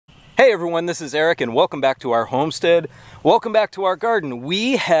Hey everyone, this is Eric and welcome back to our homestead. Welcome back to our garden.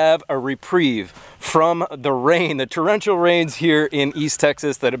 We have a reprieve from the rain, the torrential rains here in East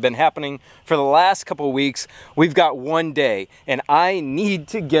Texas that have been happening for the last couple of weeks. We've got one day and I need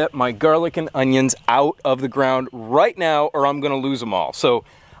to get my garlic and onions out of the ground right now or I'm gonna lose them all. So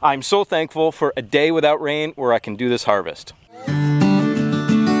I'm so thankful for a day without rain where I can do this harvest.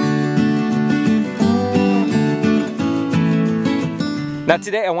 Now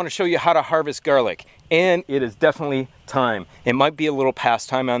today I want to show you how to harvest garlic, and it is definitely time. It might be a little past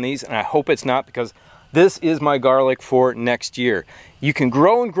time on these, and I hope it's not, because this is my garlic for next year. You can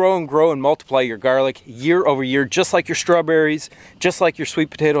grow and grow and grow and multiply your garlic year over year, just like your strawberries, just like your sweet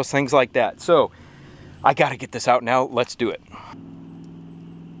potatoes, things like that. So I got to get this out now. Let's do it.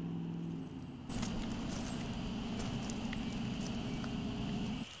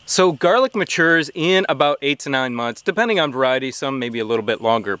 So garlic matures in about 8 to 9 months, depending on variety, some maybe a little bit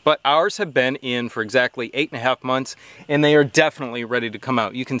longer, but ours have been in for exactly 8.5 months and they are definitely ready to come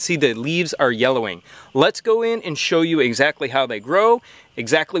out. You can see the leaves are yellowing. Let's go in and show you exactly how they grow,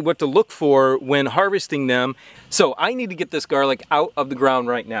 exactly what to look for when harvesting them. So I need to get this garlic out of the ground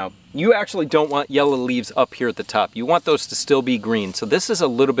right now. You actually don't want yellow leaves up here at the top. You want those to still be green. So this is a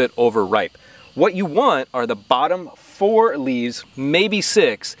little bit overripe. What you want are the bottom 4 leaves, maybe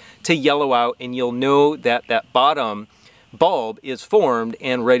 6, to yellow out, and you'll know that that bottom bulb is formed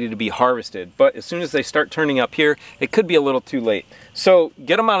and ready to be harvested. But as soon as they start turning up here, it could be a little too late. So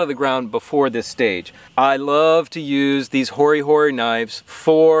get them out of the ground before this stage. I love to use these hoary knives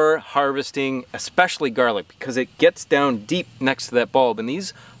for harvesting, especially garlic, because it gets down deep next to that bulb, and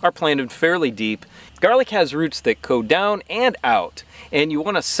these are planted fairly deep. Garlic has roots that go down and out, and you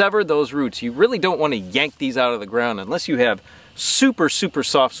want to sever those roots. You really don't want to yank these out of the ground unless you have super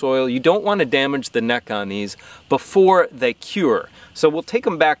soft soil. You don't want to damage the neck on these before they cure. So we'll take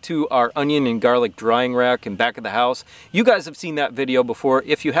them back to our onion and garlic drying rack in back of the house. You guys have seen that video before.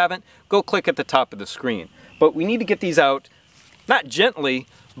 If you haven't, go click at the top of the screen. But we need to get these out, not gently,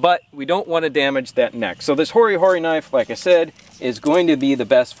 but we don't want to damage that neck. So this hoary knife, like I said, is going to be the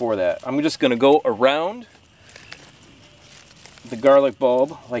best for that. I'm just going to go around the garlic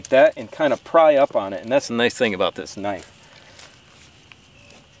bulb like that and kind of pry up on it. And that's the nice thing about this knife.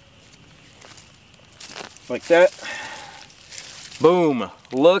 Like that. Boom.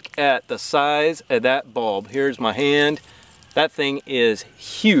 Look at the size of that bulb. Here's my hand. That thing is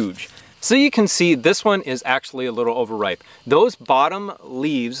huge. So you can see this one is actually a little overripe. Those bottom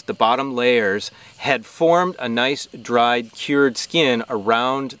leaves, the bottom layers, had formed a nice dried cured skin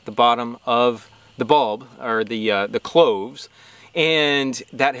around the bottom of the bulb, or the cloves, and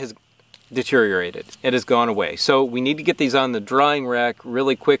that has deteriorated. It has gone away. So we need to get these on the drying rack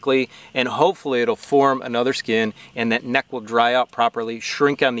really quickly, and hopefully it'll form another skin and that neck will dry out properly,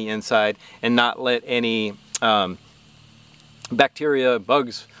 shrink on the inside, and not let any bacteria,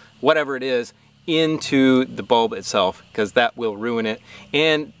 bugs, whatever it is, into the bulb itself, because that will ruin it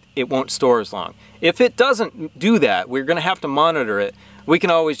and it won't store as long. If it doesn't do that, we're going to have to monitor it. We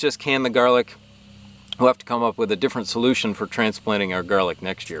can always just can the garlic. We'll have to come up with a different solution for transplanting our garlic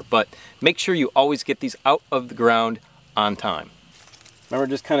next year. But make sure you always get these out of the ground on time. Remember,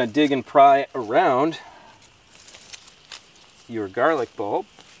 just kind of dig and pry around your garlic bulb.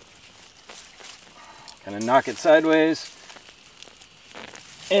 Kind of knock it sideways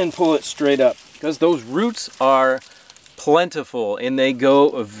and pull it straight up, because those roots are plentiful and they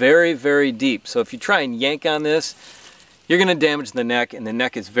go very deep. So if you try and yank on this, you're going to damage the neck, and the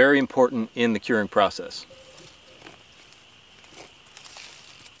neck is very important in the curing process.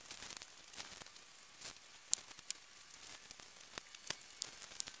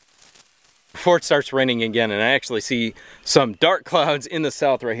 Before it starts raining again, and I actually see some dark clouds in the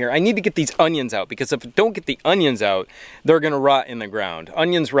south right here, I need to get these onions out, because if I don't get the onions out, they're going to rot in the ground.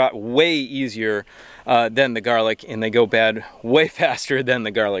 Onions rot way easier than the garlic, and they go bad way faster than the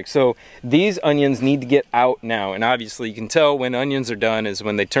garlic. So these onions need to get out now, and obviously you can tell when onions are done is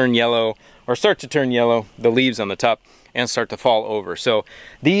when they turn yellow, or start to turn yellow, the leaves on the top, and start to fall over. So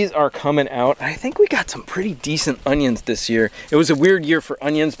these are coming out. I think we got some pretty decent onions this year. It was a weird year for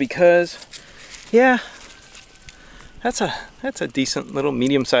onions because, yeah, that's a decent little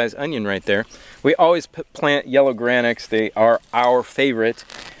medium-sized onion right there. We always plant yellow granics. They are our favorite.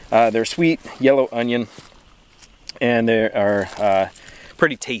 They're sweet yellow onion, and they are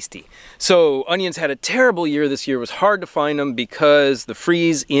pretty tasty. So onions had a terrible year this year. It was hard to find them because the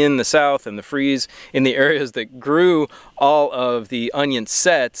freeze in the south and the freeze in the areas that grew all of the onion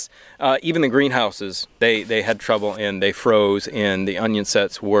sets, even the greenhouses, they had trouble and they froze and the onion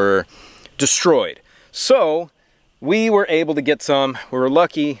sets were destroyed. So we were able to get some. We were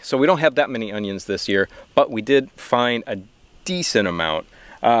lucky, so we don't have that many onions this year, but we did find a decent amount.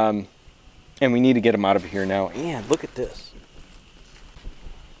 And we need to get them out of here now. And look at this.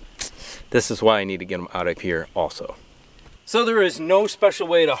 This is why I need to get them out of here also. So there is no special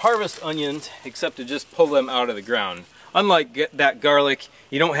way to harvest onions except to just pull them out of the ground. Unlike that garlic,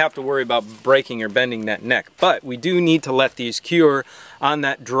 you don't have to worry about breaking or bending that neck. But we do need to let these cure on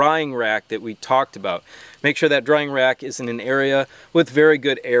that drying rack that we talked about. Make sure that drying rack is in an area with very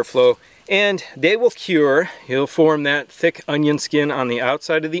good airflow, and they will cure. You'll form that thick onion skin on the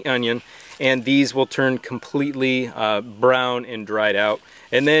outside of the onion, and these will turn completely brown and dried out.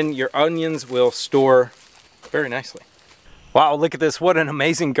 And then your onions will store very nicely. Wow, look at this. What an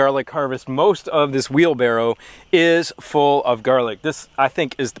amazing garlic harvest. Most of this wheelbarrow is full of garlic. This, I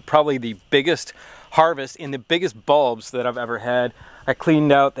think, is probably the biggest harvest and the biggest bulbs that I've ever had. I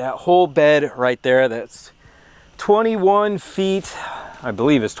cleaned out that whole bed right there. That's 21 feet. I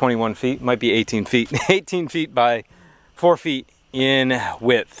believe it's 21 feet. Might be 18 feet. 18 feet by 4 feet in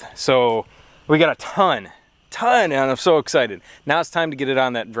width. So we got a ton, and I'm so excited. Now it's time to get it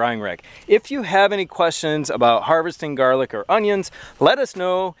on that drying rack. If you have any questions about harvesting garlic or onions, let us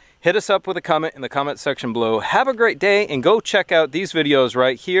know. Hit us up with a comment in the comment section below. Have a great day, and go check out these videos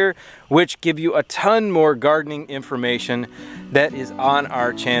right here, which give you a ton more gardening information that is on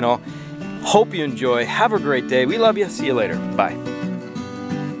our channel. Hope you enjoy. Have a great day. We love you. See you later. Bye.